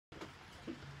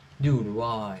Dude,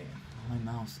 why? My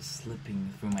mouse is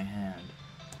slipping through my hand.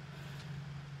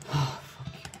 Oh,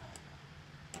 fuck you.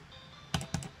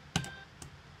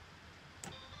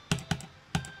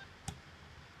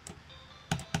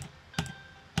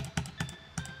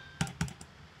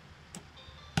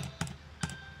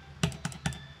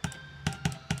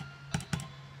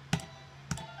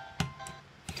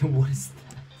 What is that?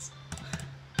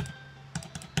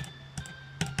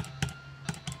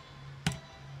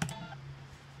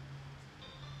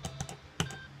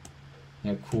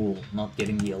 Yeah, cool. Not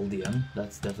getting the LDM.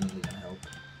 That's definitely gonna help.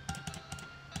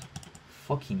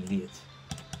 Fucking idiot.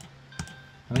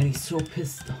 I mean, he's so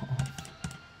pissed off.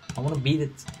 I wanna beat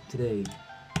it today.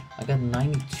 I got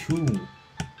 92.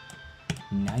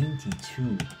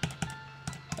 92.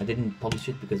 I didn't publish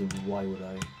it because of why would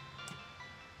I?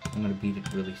 I'm gonna beat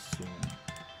it really soon.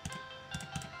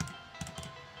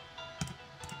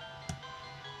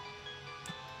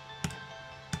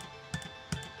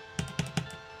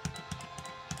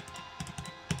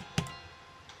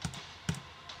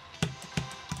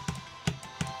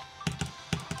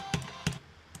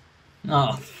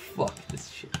 Oh, fuck this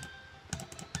shit.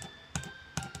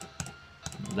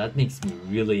 That makes me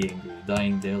really angry,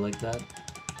 dying there like that.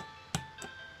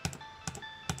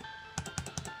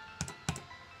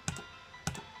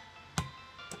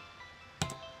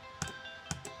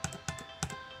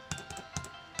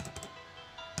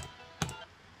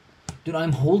 Dude,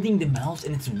 I'm holding the mouse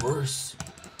and it's worse.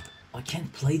 I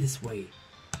can't play this way.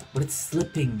 But it's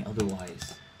slipping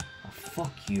otherwise. Oh,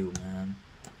 fuck you, man.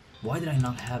 Why did I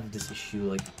not have this issue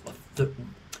like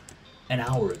an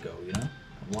hour ago, you know?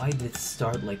 Why did it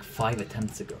start like 5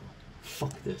 attempts ago?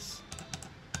 Fuck this.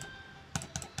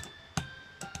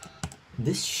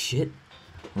 This shit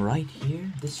right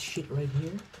here,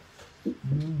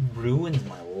 ruins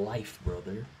my life,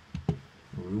 brother.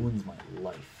 Ruins my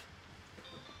life.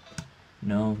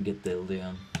 No, get the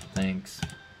LDM. Thanks.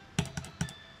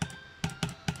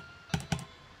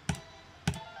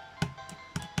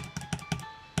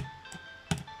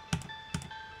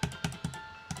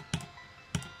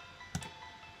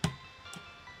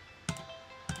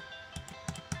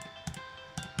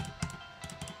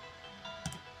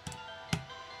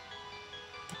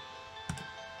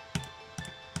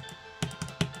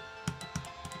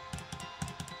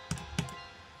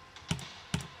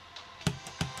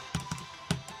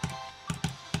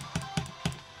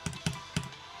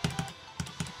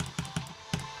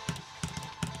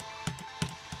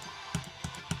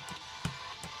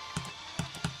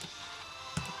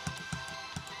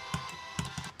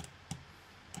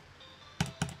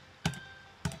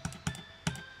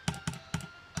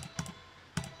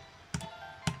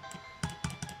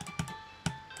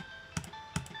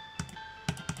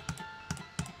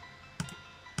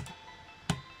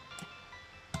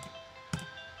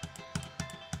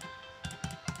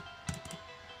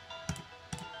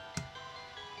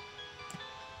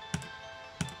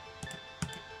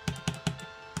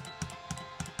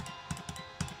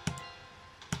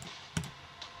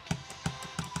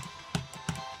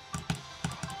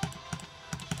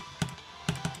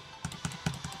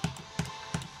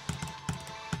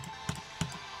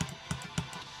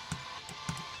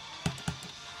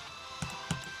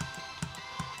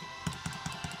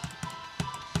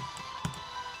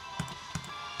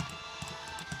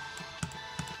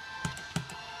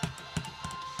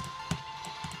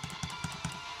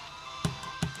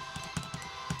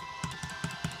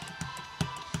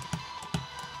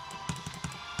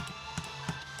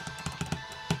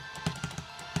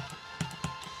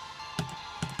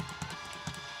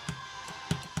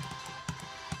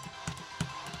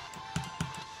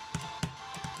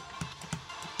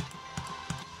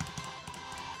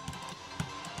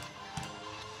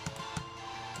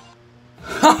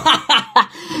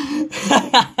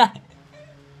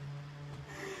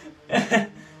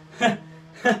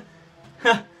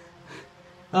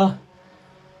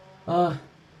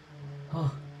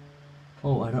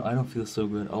 Oh, I don't feel so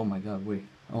good. Oh my god, wait.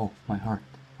 Oh, my heart.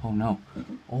 Oh no.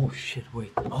 Oh shit,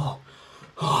 wait. Oh,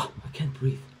 I can't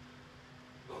breathe.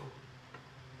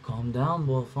 Calm down,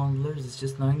 ball fondlers. It's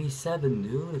just 97,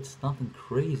 dude. It's nothing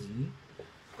crazy.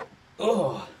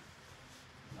 Oh,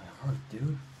 my heart,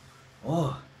 dude.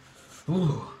 Oh,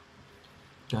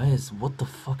 guys, what the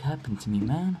fuck happened to me,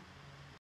 man?